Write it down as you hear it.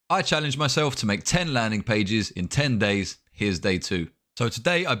I challenged myself to make 10 landing pages in 10 days. Here's day 2. So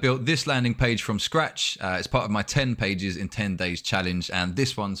today I built this landing page from scratch. It's part of my 10 pages in 10 days challenge, and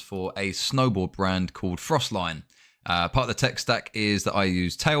this one's for a snowboard brand called Frostline. Part of the tech stack is that I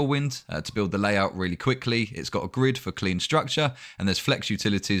use Tailwind to build the layout really quickly. It's got a grid for clean structure, and there's flex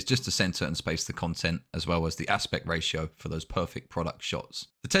utilities just to center and space the content, as well as the aspect ratio for those perfect product shots.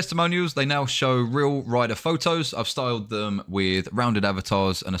 The testimonials, they now show real rider photos. I've styled them with rounded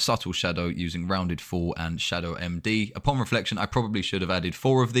avatars and a subtle shadow using rounded full and shadow MD. Upon reflection, I probably should have added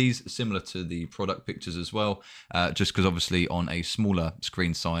 4 of these, similar to the product pictures as well, just because obviously on a smaller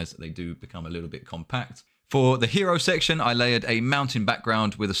screen size, they do become a little bit compact. For the hero section, I layered a mountain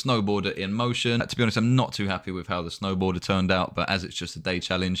background with a snowboarder in motion. To be honest, I'm not too happy with how the snowboarder turned out, but as it's just a day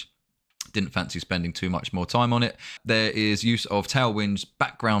challenge, didn't fancy spending too much more time on it. There is use of Tailwind's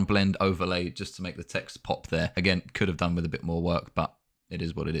background blend overlay just to make the text pop there. Again, could have done with a bit more work, but it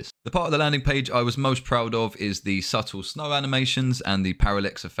is what it is. The part of the landing page I was most proud of is the subtle snow animations and the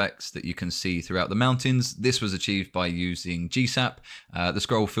parallax effects that you can see throughout the mountains. This was achieved by using GSAP. The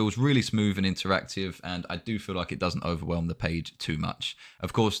scroll feels really smooth and interactive, and I do feel like it doesn't overwhelm the page too much.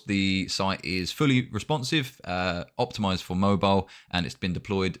 Of course, the site is fully responsive, optimized for mobile, and it's been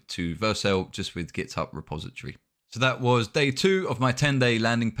deployed to Vercel just with GitHub repository. So that was day 2 of my 10-day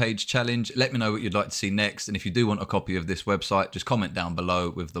landing page challenge. Let me know what you'd like to see next. And if you do want a copy of this website, just comment down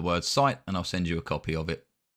below with the word site and I'll send you a copy of it.